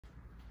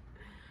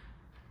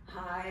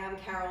Hi, I'm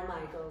Carol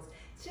Michaels.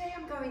 Today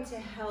I'm going to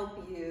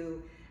help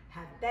you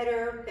have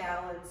better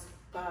balance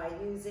by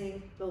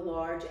using the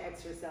large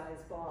exercise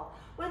ball.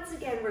 Once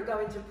again, we're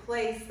going to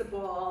place the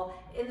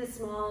ball in the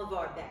small of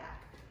our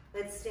back.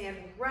 Let's stand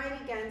right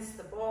against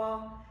the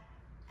ball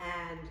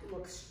and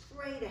look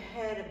straight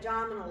ahead.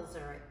 Abdominals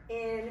are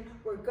in.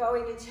 We're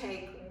going to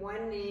take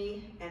one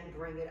knee and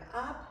bring it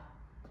up,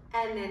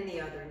 and then the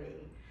other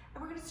knee.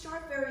 And we're going to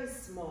start very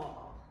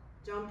small.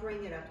 Don't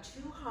bring it up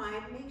too high.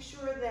 Make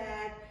sure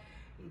that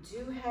you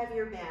do have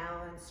your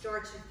balance.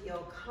 Start to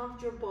feel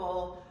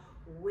comfortable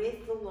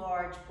with the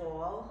large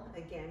ball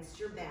against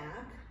your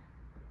back.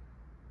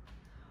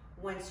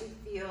 Once you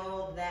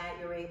feel that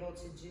you're able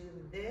to do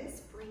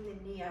this, bring the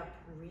knee up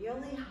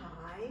really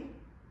high.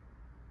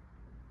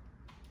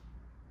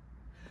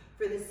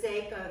 For the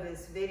sake of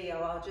this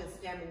video, I'll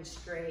just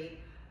demonstrate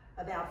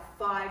about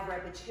 5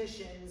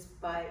 repetitions,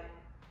 but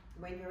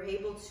when you're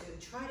able to,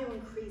 try to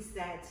increase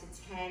that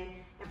to 10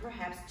 and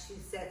perhaps 2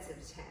 sets of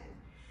 10.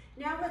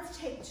 Now let's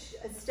take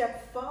a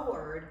step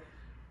forward.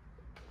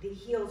 The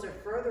heels are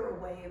further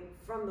away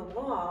from the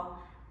wall,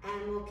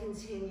 and we'll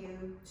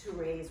continue to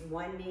raise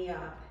one knee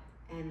up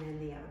and then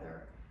the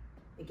other.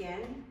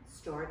 Again,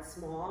 start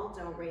small.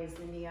 Don't raise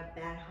the knee up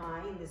that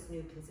high in this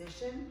new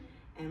position.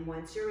 And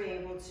once you're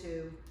able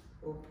to,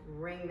 we'll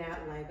bring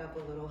that leg up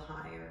a little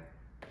higher.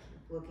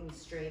 Keep looking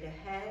straight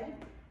ahead.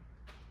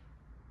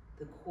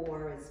 The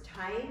core is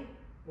tight,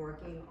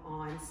 working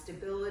on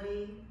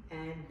stability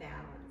and balance.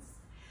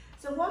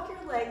 So walk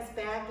your legs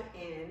back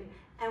in,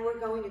 and we're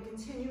going to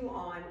continue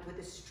on with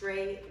a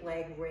straight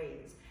leg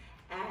raise.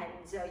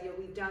 And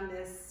we've done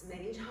this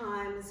many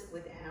times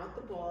without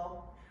the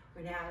ball.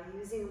 We're now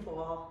using the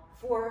ball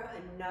for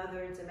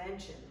another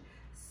dimension.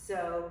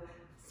 So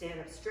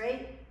stand up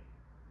straight,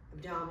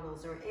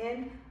 abdominals are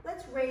in.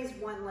 Let's raise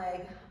one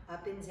leg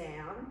up and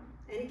down.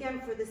 And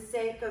again, for the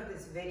sake of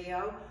this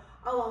video,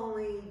 I'll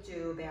only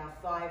do about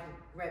 5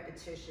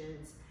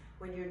 repetitions.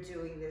 When you're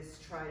doing this,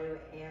 try to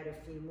add a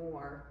few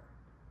more.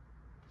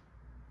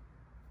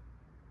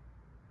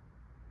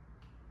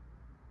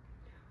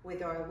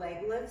 With our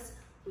leg lifts,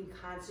 we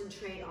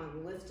concentrate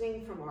on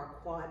lifting from our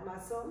quad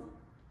muscle.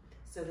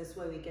 So this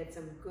way we get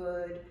some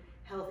good,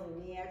 healthy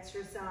knee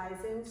exercise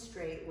in,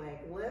 straight leg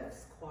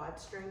lifts, quad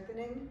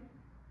strengthening.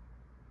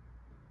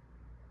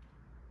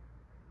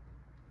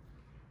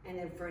 And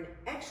then for an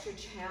extra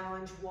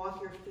challenge,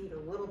 walk your feet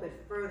a little bit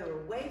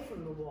further away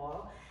from the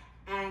wall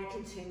and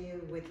continue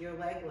with your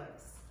leg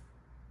lifts.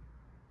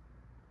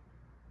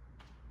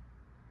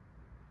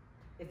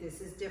 If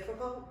this is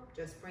difficult,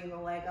 just bring the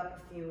leg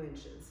up a few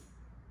inches.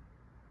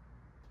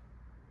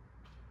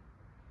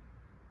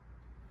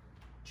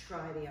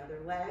 Try the other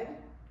leg.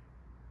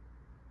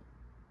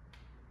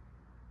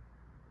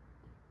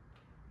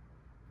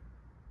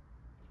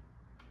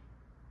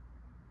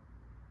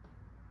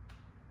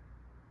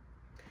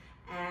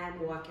 And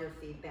walk your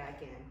feet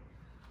back in.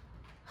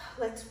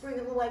 Let's bring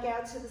the leg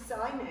out to the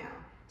side now.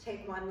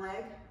 Take one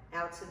leg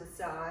out to the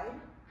side.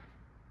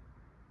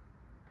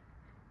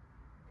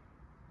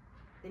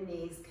 The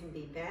knees can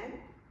be bent.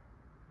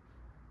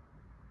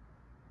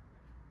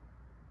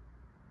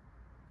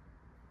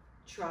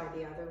 Try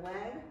the other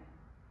leg.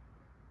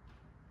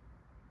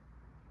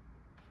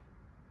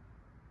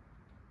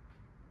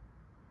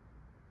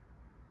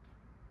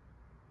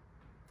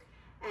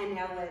 And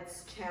now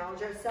let's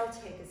challenge ourselves.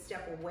 Take a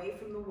step away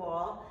from the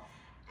wall,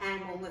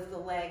 and we'll lift the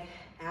leg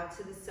out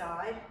to the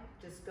side.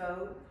 Just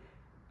go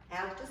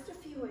out just a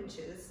few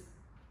inches.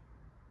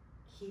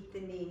 Keep the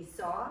knee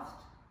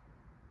soft.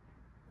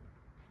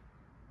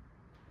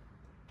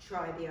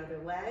 Try the other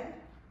leg.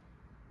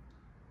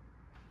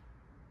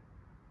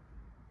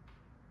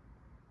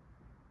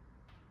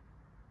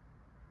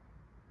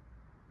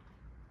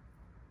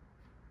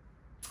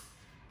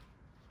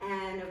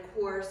 And of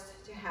course,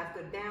 to have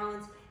good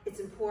balance, it's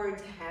important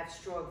to have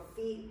strong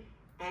feet,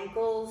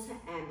 ankles,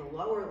 and the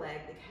lower leg,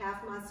 the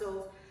calf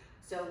muscles.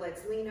 So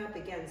let's lean up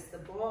against the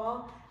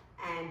ball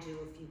and do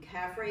a few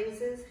calf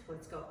raises.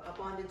 Let's go up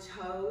on the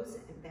toes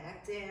and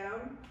back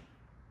down.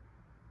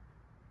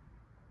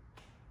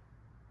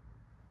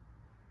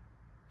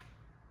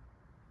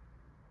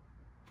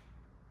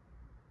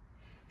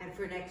 And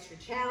for an extra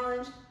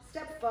challenge,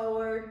 step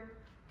forward,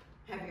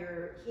 have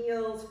your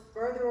heels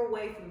further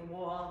away from the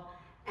wall,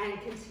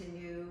 and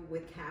continue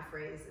with calf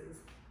raises.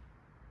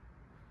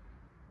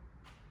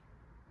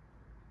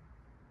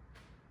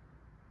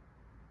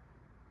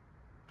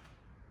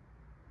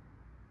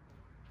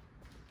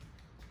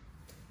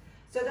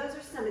 So those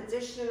are some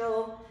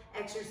additional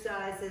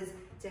exercises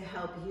to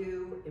help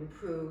you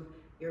improve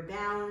your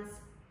balance.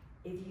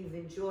 If you've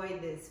enjoyed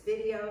this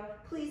video,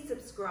 please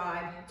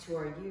subscribe to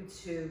our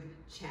YouTube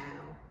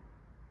channel.